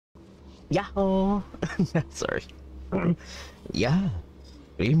Yahoo! Sorry. Yeah,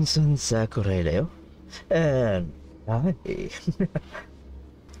 Crimson Sakurai だよ. And hi.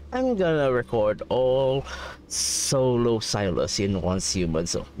 I'm gonna record all solo Silos in one human.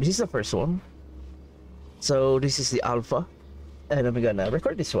 So this is the first one. So this is the alpha, and I'm gonna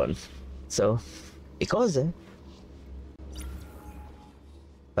record this one. So because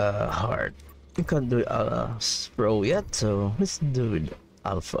hard. We can't do pro yet, so let's do it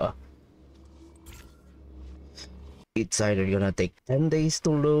alpha. It's either gonna take 10 days to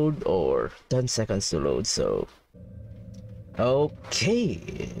load or 10 seconds to load, so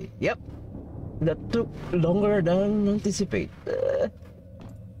okay. Yep, that took longer than anticipated.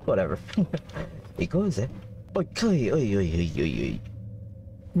 Whatever. Because okay, oi.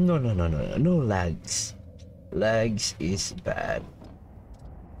 No lags. Lags is bad.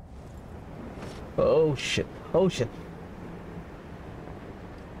 Oh shit.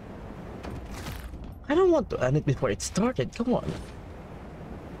 I don't want to end it before it started, come on.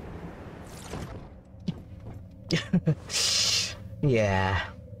 Yeah,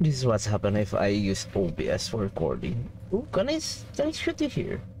 this is what's happened if I use OBS for recording. Oh, can I shoot you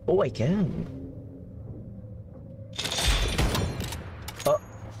here? Oh, I can. Oh.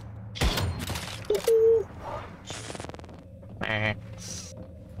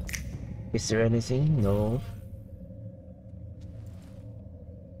 Is there anything? No.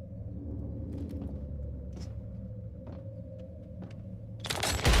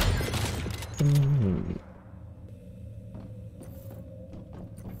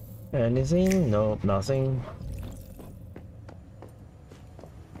 Anything? No, nothing.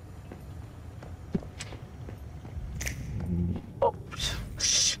 Oh,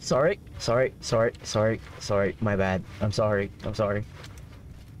 sorry. My bad. I'm sorry.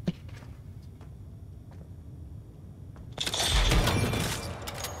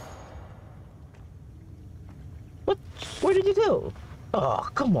 What? Where did you go? Oh,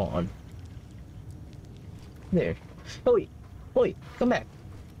 come on. There. Oh, wait, come back.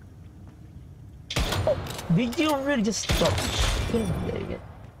 Oh, did you really just stop? Dang it.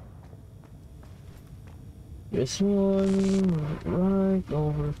 This one right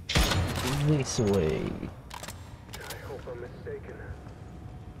over this way. I hope I'm mistaken.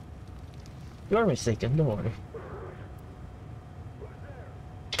 You are mistaken, don't worry.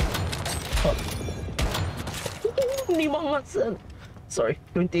 Oh. Sorry,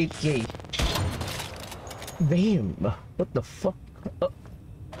 28k. Damn, what the fuck?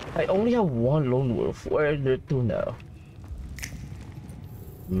 I only have one lone wolf. Where are there two now?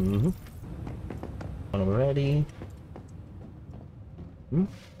 Already.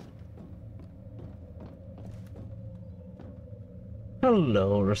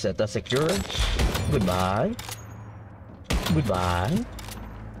 Hello, Rosetta Secure. Goodbye.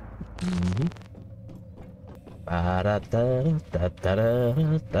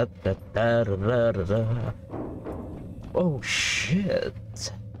 Oh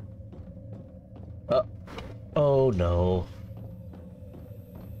shit. Oh no.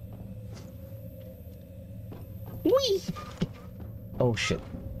 Whee! Oh shit.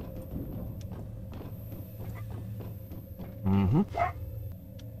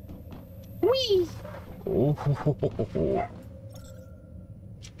 Whee! Oh.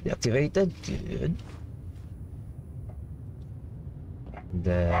 Deactivated. Good.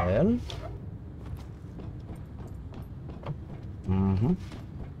 Then.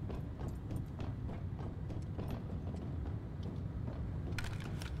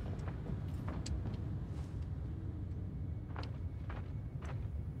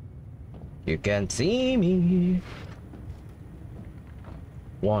 You can't see me.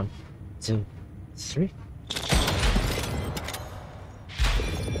 1, 2, 3.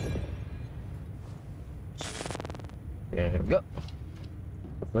 There we go.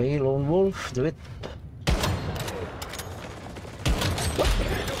 Play lone wolf, do it. What?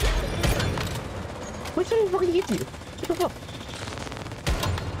 Why did I fucking hit you? What the fuck?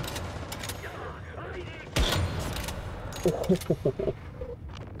 Oh.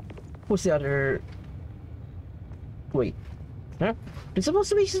 What's the other? Wait, huh? There's supposed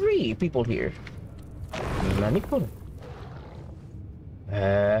to be 3 people here.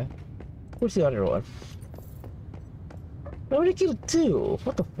 Where's the other one? I already killed 2.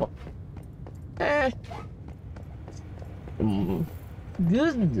 What the fuck?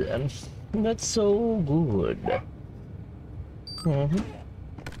 Good then. That's so good.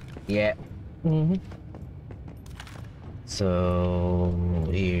 Yeah. So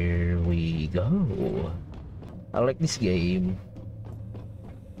here we go. I like this game.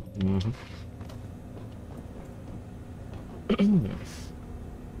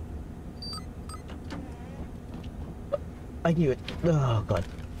 I knew it. Oh god.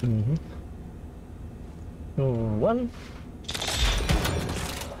 Mm-hmm. One.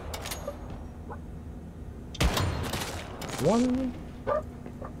 One.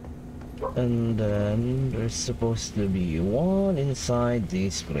 And then there's supposed to be one inside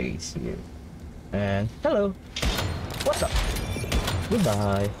this place here. And hello. What's up?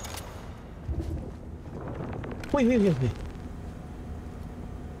 Goodbye. Wait.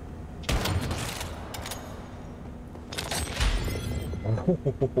 Oh,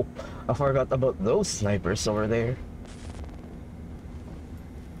 I forgot about those snipers over there.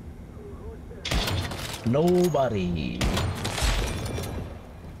 Nobody.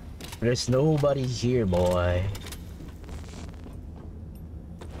 There's nobody here, boy.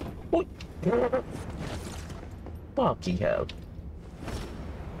 What? Fucking hell.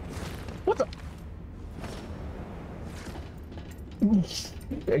 What the?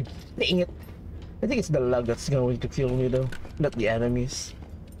 Dang it. I think it's the lag that's going to kill me though, not the enemies.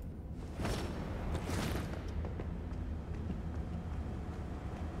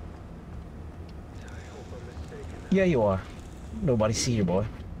 Yeah, you are. Nobody's here, boy.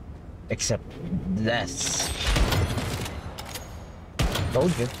 Except this.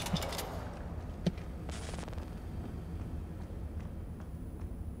 Told you.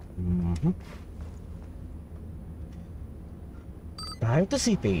 Mm-hmm. Time to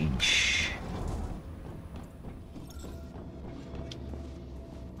see page.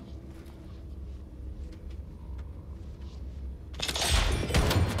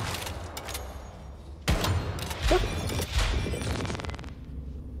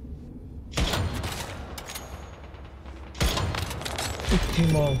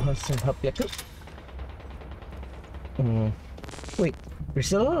 Mom has some happy. Wait, you're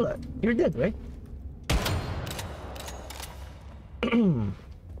still alive? You're dead, right?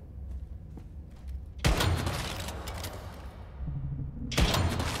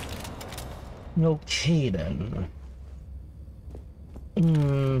 Okay then.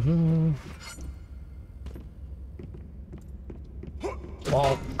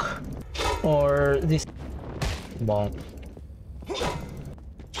 Bonk. Or this bonk.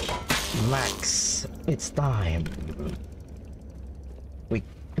 Max, it's time. Wait.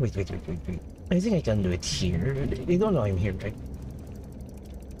 I think I can do it here. They don't know I'm here, right?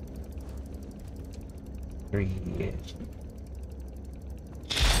 3.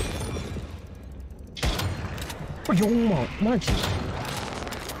 Oh, yung magic.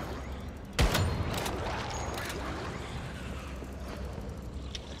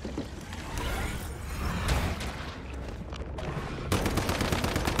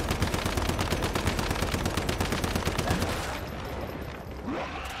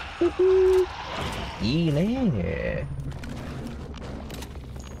 Yeah.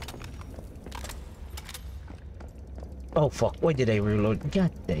 Oh fuck, why did I reload?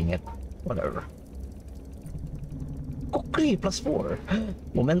 God dang it. Whatever. Kukri +4.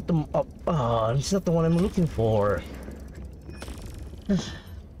 Momentum up. Ah, it's not the one I'm looking for.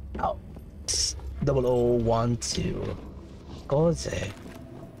 Oh. 0012. Cose.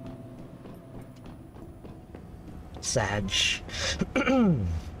 Sag.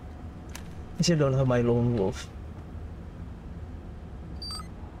 I still don't have my lone wolf.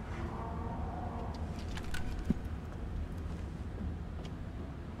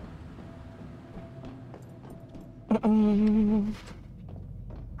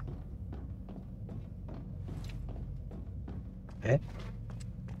 Okay.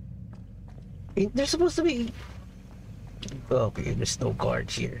 There's supposed to be. Okay, there's no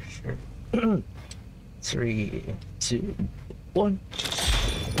guards here. Sure. 3, 2, 1.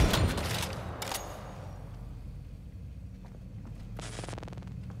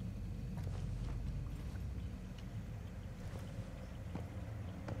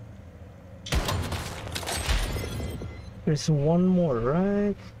 There's one more,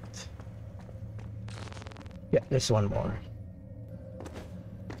 right? Yeah, there's one more.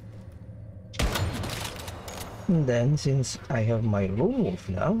 And then, since I have my lone wolf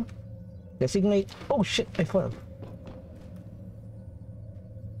now, designate. Oh shit, I fell.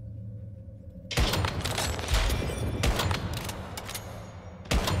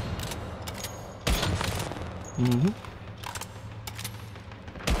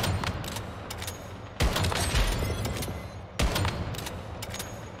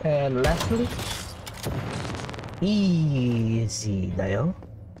 And lastly, easy dial.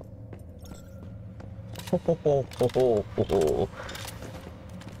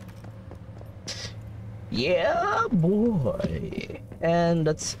 Yeah, boy. And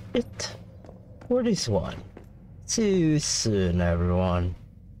that's it for this one. See you soon, everyone.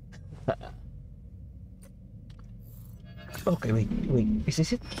 Okay, wait. Is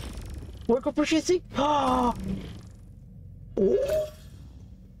this it? Work of proficiency? Oh,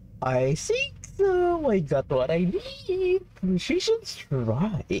 I think so. I got what I need. Precision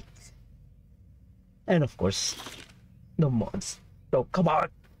strike. And of course, the mods. So come on,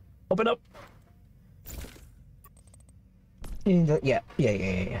 open up. Yeah.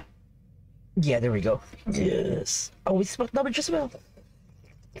 Yeah, there we go. Yes. Oh, we spot damage as well.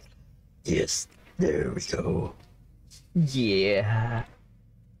 Yes, there we go. Yeah.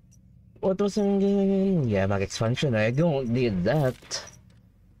 What was in yeah, max function? I don't need that.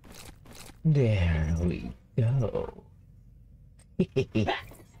 There we go.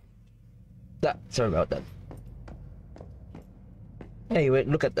 Sorry about that. Anyway,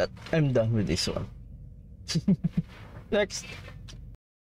 look at that. I'm done with this one. Next.